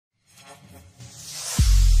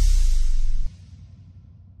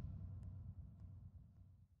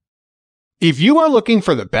If you are looking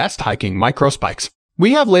for the best hiking microspikes,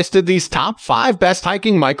 we have listed these top 5 best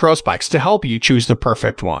hiking microspikes to help you choose the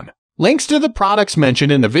perfect one. Links to the products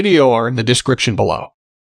mentioned in the video are in the description below.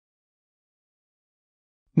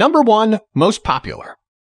 Number 1. Most popular.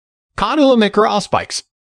 Kahtoola MICROspikes.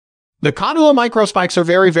 The Kahtoola MICROspikes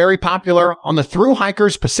are very popular on the Thru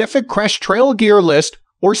Hikers Pacific Crest Trail Gear List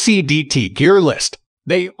or CDT Gear List.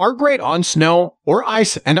 They are great on snow or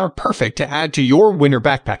ice and are perfect to add to your winter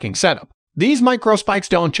backpacking setup. These microspikes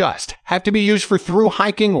don't just have to be used for thru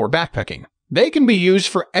hiking or backpacking. They can be used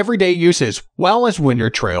for everyday use as well as winter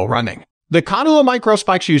trail running. The Kahtoola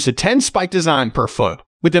MICROspikes use a 10-spike design per foot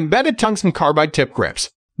with embedded tungsten carbide tip grips.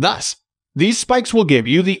 Thus, these spikes will give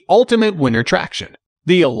you the ultimate winter traction.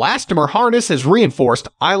 The elastomer harness has reinforced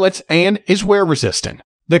eyelets and is wear resistant.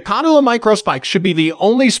 The Kahtoola MICROspikes should be the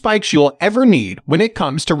only spikes you'll ever need when it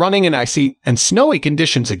comes to running in icy and snowy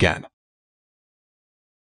conditions again.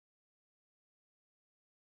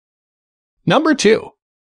 Number 2.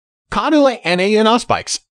 Kahtoola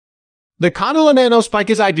NANOspikes. The Kahtoola NANOspike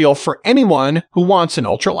is ideal for anyone who wants an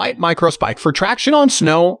ultralight microspike for traction on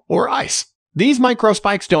snow or ice. These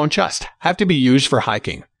microspikes don't just have to be used for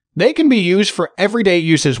hiking. They can be used for everyday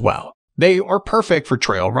use as well. They are perfect for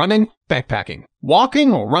trail running, backpacking,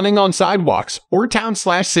 walking, or running on sidewalks or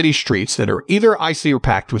town/city streets that are either icy or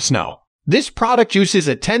packed with snow. This product uses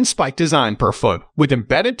a 10-spike design per foot with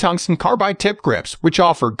embedded tungsten carbide tip grips which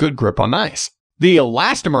offer good grip on ice. The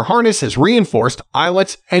elastomer harness has reinforced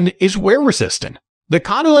eyelets and is wear resistant. The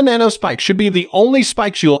Kahtoola NANOspike should be the only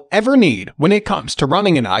spikes you'll ever need when it comes to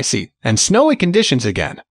running in icy and snowy conditions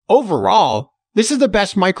again. Overall, this is the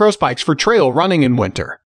best microspikes for trail running in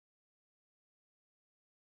winter.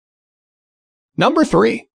 Number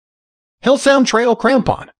 3. Hillsound Trail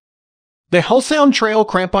Crampon. The Hillsound Trail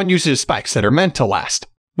Crampon uses spikes that are meant to last.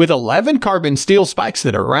 With 11 carbon steel spikes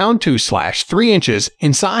that are around 2/3 inches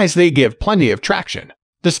in size, they give plenty of traction.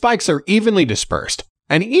 The spikes are evenly dispersed,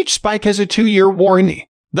 and each spike has a 2-year warranty.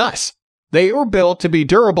 Thus, they are built to be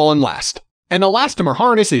durable and last. An elastomer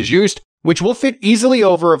harness is used, which will fit easily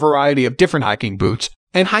over a variety of different hiking boots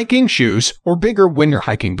and hiking shoes or bigger winter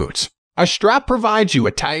hiking boots. A strap provides you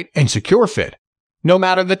a tight and secure fit, no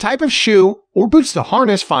matter the type of shoe or boots the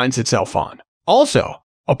harness finds itself on. Also,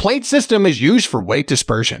 a plate system is used for weight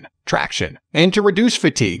dispersion, traction, and to reduce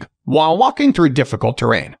fatigue while walking through difficult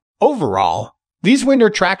terrain. Overall, these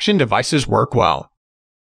winter traction devices work well.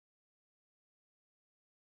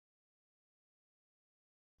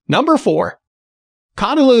 Number 4.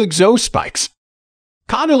 Kahtoola Exo Spikes.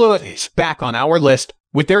 Kahtoola is back on our list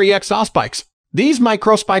with their Exo Spikes. These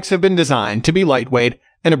microspikes have been designed to be lightweight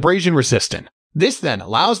and abrasion resistant. This then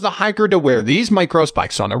allows the hiker to wear these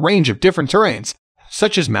microspikes on a range of different terrains,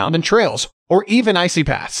 such as mountain trails or even icy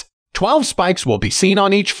paths. 12 spikes will be seen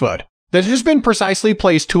on each foot that has been precisely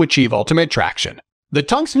placed to achieve ultimate traction. The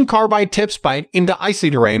tungsten carbide tips bite into icy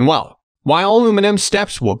terrain well, while aluminum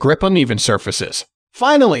steps will grip uneven surfaces.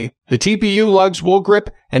 Finally, the TPU lugs will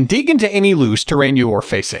grip and dig into any loose terrain you are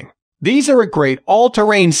facing. These are a great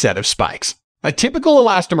all-terrain set of spikes. A typical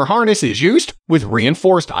elastomer harness is used with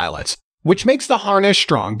reinforced eyelets, which makes the harness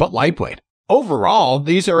strong but lightweight. Overall,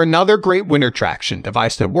 these are another great winter traction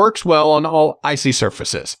device that works well on all icy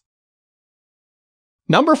surfaces.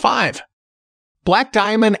 Number 5. Black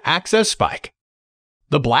Diamond Exo Spike.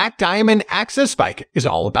 The Black Diamond Exo Spike is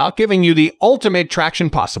all about giving you the ultimate traction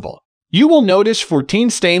possible. You will notice 14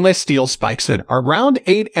 stainless steel spikes that are around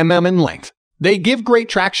 8 mm in length. They give great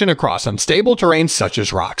traction across unstable terrains such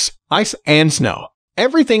as rocks, ice, and snow.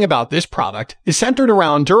 Everything about this product is centered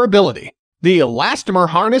around durability. The elastomer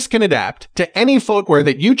harness can adapt to any footwear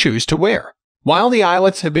that you choose to wear, while the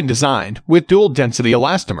eyelets have been designed with dual-density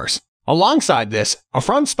elastomers. Alongside this, a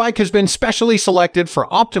front spike has been specially selected for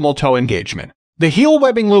optimal toe engagement. The heel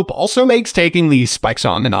webbing loop also makes taking these spikes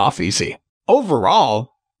on and off easy.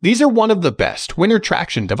 Overall, these are one of the best winter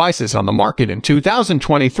traction devices on the market in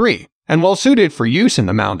 2023 and well suited for use in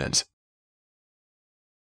the mountains.